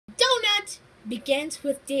Begins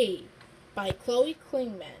with D by Chloe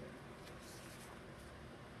Klingman.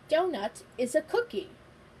 Donut is a cookie,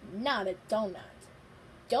 not a donut.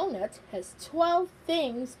 Donut has 12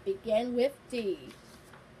 things begin with D.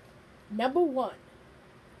 Number 1.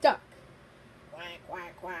 Duck. Quack,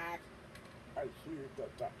 quack, quack. I hear the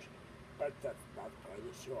duck, but that's not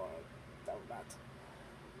really sure. Donut.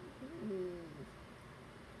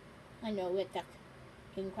 I know a duck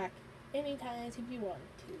can quack any times if you want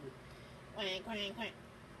to. Quack, quack, quack.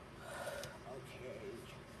 Okay.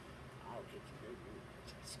 I'll get you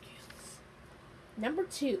your skills. Number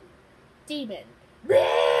 2. Demon.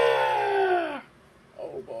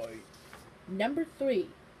 Oh boy. Number 3.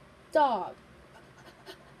 Dog.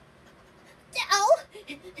 Oh!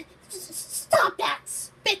 Stop that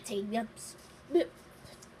spitting!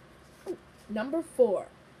 Number 4.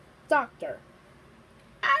 Doctor.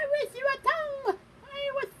 I wish you a tongue.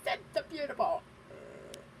 I was sent the beautiful.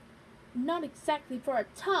 Not exactly for a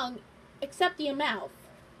tongue, except the mouth.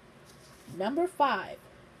 Number 5.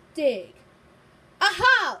 Dig.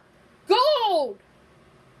 Aha! Gold!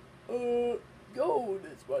 Gold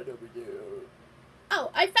is right over there.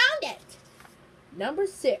 Oh, I found it! Number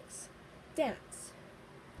 6. Dance.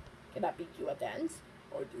 Can I beat you a dance?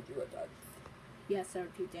 Or did you a dance? Yes, I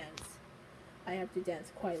have to dance. I have to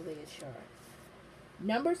dance quietly ashore.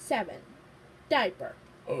 Number 7. Diaper.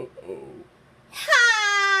 Uh-oh.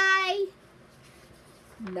 Hi!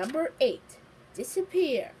 Number 8.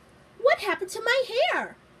 Disappear. What happened to my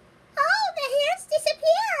hair? Oh, the hair's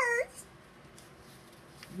disappeared!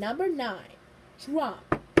 Number 9. Drum.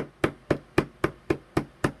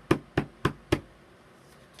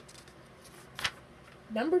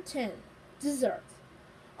 Number 10. Dessert.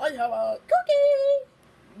 I have a Cookie!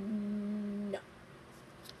 No.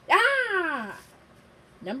 Ah!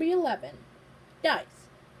 Number 11. Dice.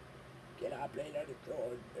 Can I play that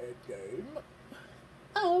game?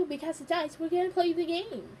 Oh, because the dice, we're gonna play the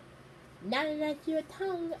game. Not unless your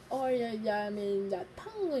tongue or the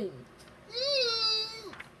tongue.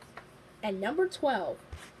 And number 12.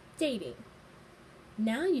 Dating.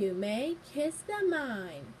 Now you may kiss the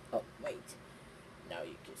mine. Oh, wait. Now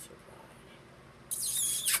you kiss your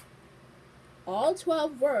bride. All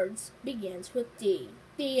 12 words begins with D.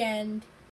 The end.